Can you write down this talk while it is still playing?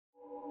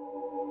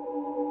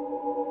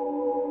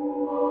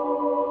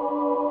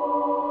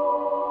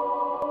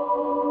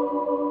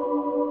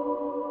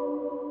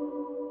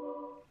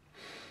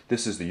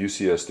This is the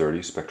UCS-30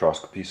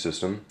 Spectroscopy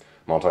system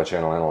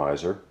multi-channel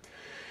analyzer.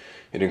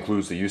 It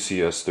includes the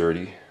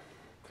UCS-30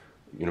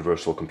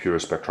 Universal Computer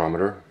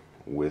Spectrometer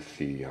with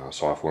the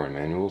software and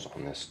manuals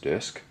on this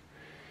disc.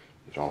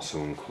 It also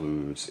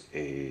includes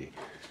a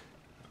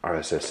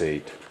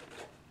RSS-8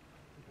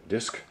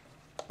 disc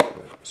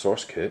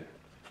source kit,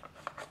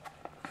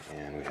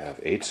 and we have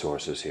 8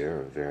 sources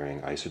here of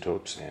varying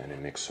isotopes and a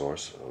mixed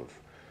source of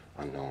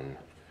unknown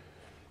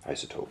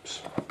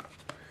isotopes.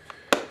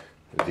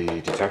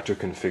 The detector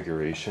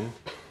configuration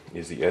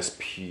is the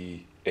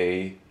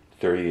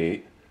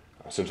SPA-38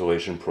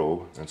 scintillation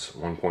probe. That's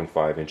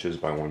 1.5 inches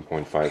by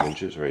 1.5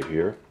 inches right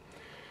here,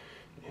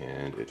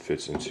 and it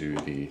fits into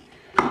the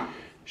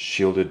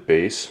shielded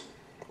base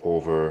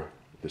over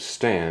the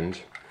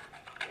stand.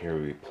 Here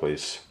we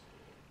place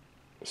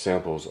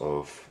samples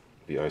of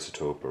the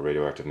isotope or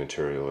radioactive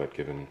material at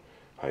given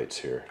heights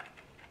here.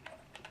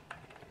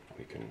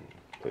 We can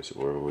place it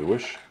wherever we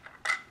wish.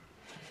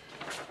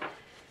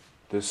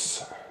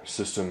 This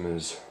system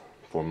is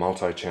for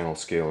multi-channel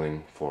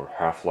scaling for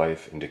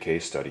half-life and decay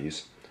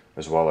studies,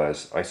 as well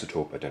as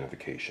isotope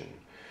identification.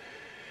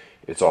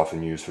 It's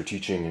often used for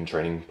teaching and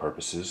training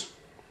purposes,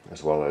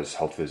 as well as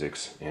health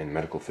physics and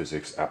medical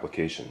physics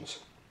applications.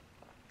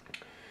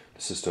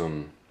 The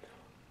system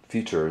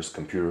features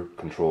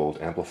computer-controlled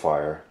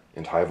amplifier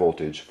and high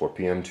voltage for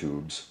PM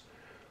tubes,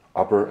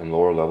 upper and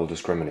lower level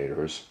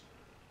discriminators,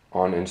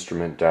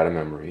 on-instrument data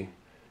memory,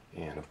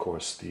 and of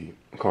course the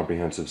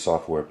comprehensive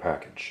software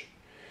package.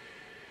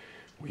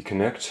 We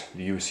connect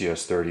the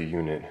UCS-30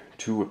 unit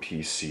to a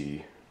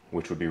PC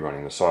which would be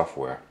running the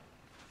software.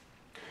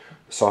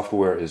 The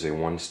software is a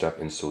one-step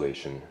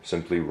installation.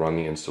 Simply run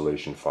the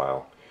installation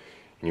file,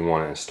 and you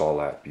want to install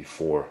that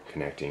before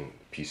connecting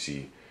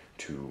PC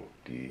to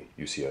the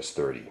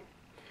UCS-30.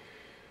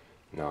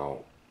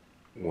 Now,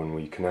 when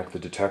we connect the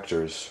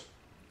detectors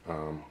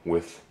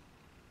with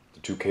the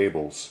 2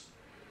 cables,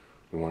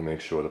 we want to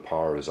make sure the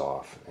power is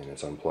off and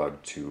it's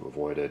unplugged to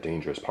avoid a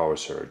dangerous power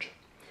surge.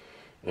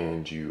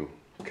 And you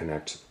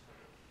connect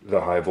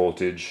the high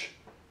voltage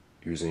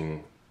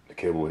using the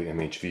cable with the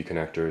MHV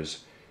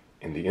connectors,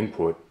 and the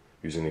input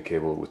using the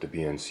cable with the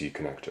BNC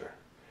connector.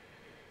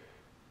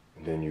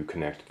 And then you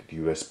connect the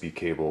USB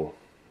cable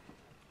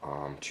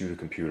to the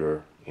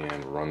computer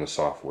and run the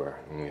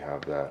software, and we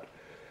have that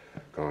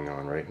going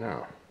on right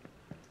now.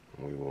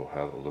 And we will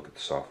have a look at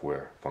the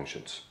software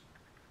functions.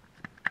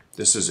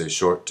 This is a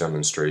short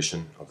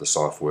demonstration of the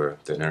software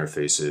that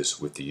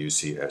interfaces with the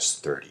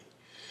UCS-30.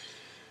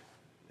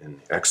 And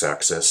the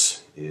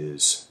x-axis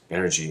is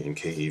energy in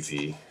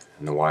keV,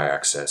 and the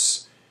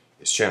y-axis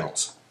is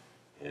channels.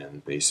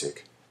 And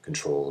basic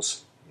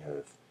controls, you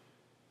have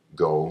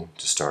go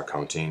to start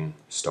counting,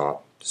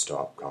 stop to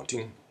stop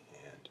counting,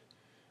 and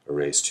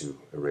erase to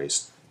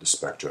erase the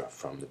spectra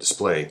from the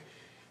display.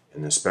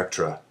 And the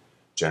spectra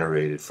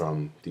generated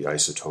from the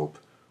isotope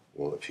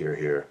will appear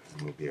here,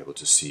 and we'll be able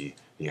to see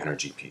the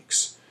energy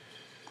peaks.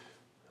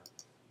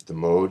 The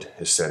mode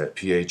is set at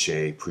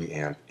PHA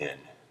preamp in.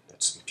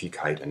 That's peak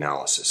height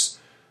analysis.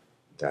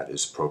 That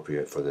is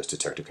appropriate for this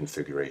detector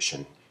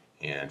configuration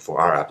and for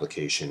our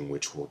application,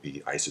 which will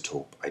be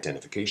isotope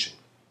identification.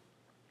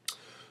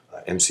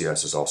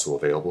 MCS is also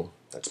available.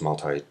 That's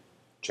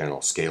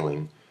multi-channel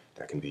scaling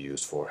that can be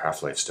used for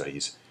half-life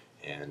studies,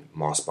 and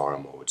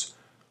Mossbauer modes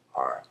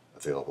are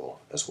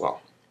available as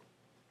well.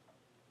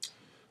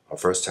 Our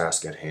first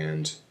task at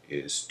hand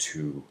is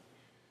to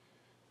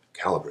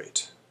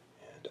calibrate,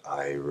 and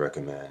I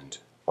recommend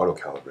auto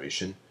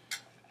calibration.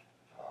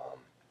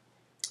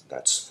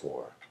 That's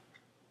for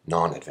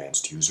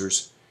non-advanced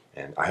users,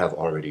 and I have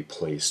already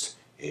placed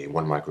a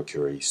 1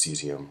 microcurie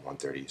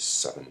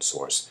cesium-137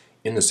 source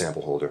in the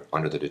sample holder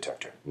under the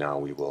detector. Now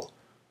we will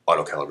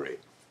auto calibrate.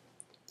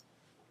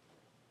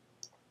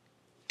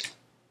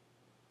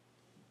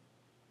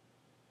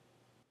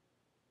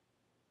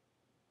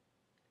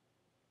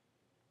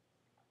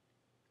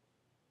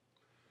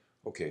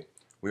 Okay,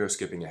 we are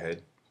skipping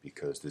ahead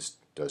because this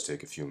does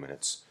take a few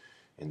minutes,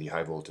 and the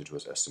high voltage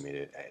was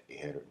estimated at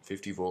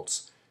 850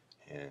 volts,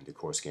 and the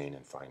coarse gain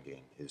and fine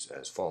gain is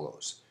as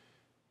follows.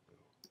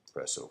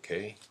 Press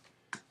OK,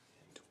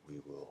 and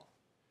we will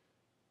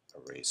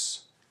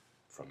erase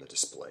from the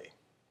display.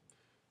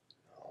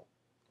 Now,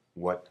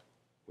 what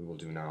we will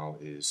do now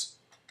is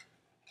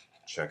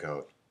check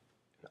out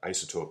an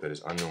isotope that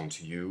is unknown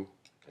to you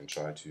and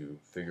try to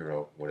figure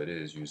out what it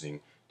is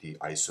using the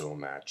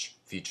ISOMATCH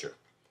feature.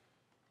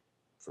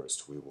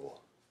 First, we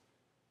will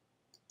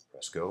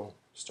press go,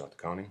 start the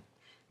counting,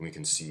 and we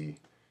can see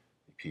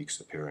the peaks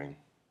appearing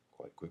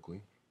quite quickly.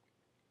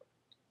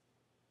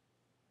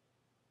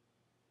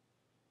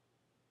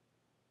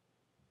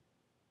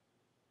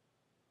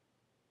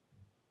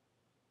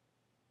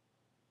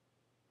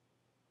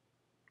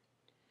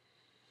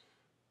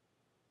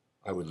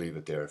 I would leave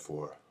it there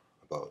for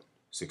about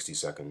 60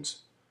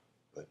 seconds,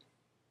 but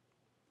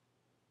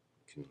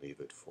you can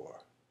leave it for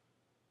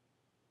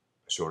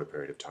a shorter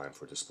period of time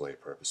for display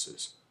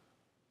purposes.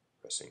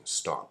 Pressing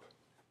stop.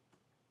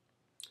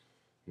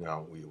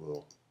 Now we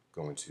will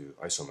go into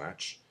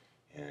ISOMATCH,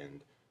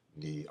 And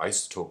the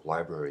isotope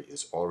library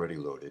is already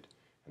loaded,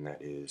 and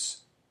that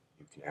is,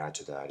 you can add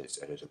to that, it's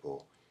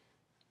editable.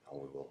 Now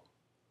we will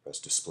press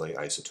display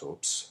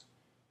isotopes,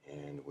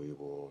 and we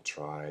will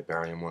try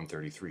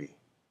barium-133.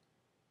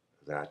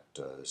 That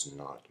does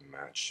not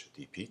match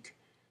the peak,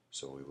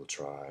 so we will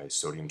try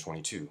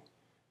sodium-22.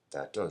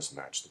 That does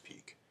match the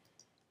peak.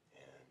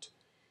 And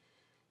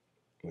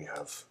we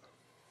have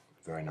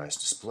a very nice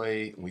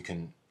display. We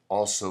can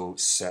also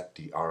set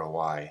the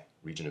ROI,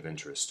 region of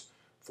interest,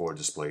 for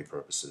display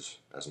purposes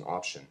as an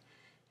option,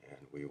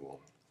 and we will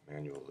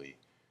manually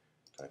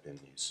type in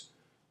these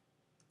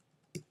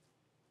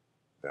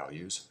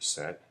values,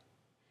 set,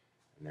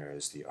 and there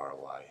is the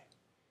ROI.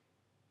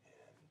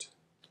 And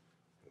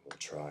we will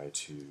try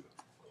to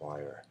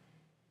acquire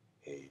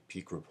a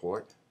peak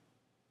report,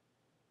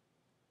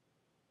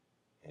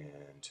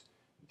 and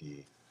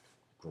the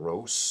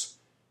gross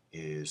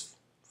is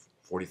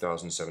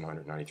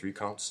 40,793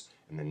 counts,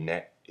 and the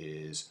net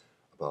is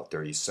about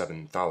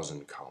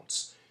 37,000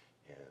 counts,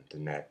 and the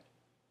net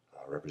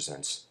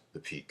represents the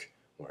peak,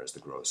 whereas the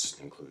gross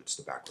includes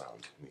the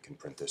background. We can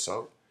print this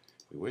out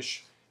if we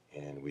wish,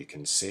 and we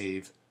can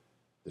save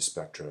the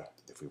spectra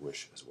if we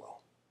wish as well.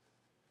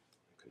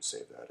 We can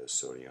save that as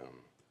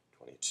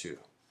sodium-22.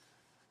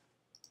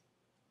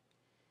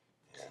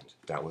 And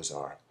that was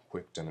our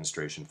quick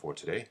demonstration for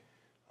today.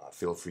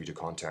 Feel free to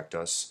contact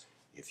us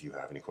if you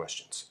have any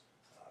questions.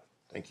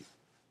 Thank you.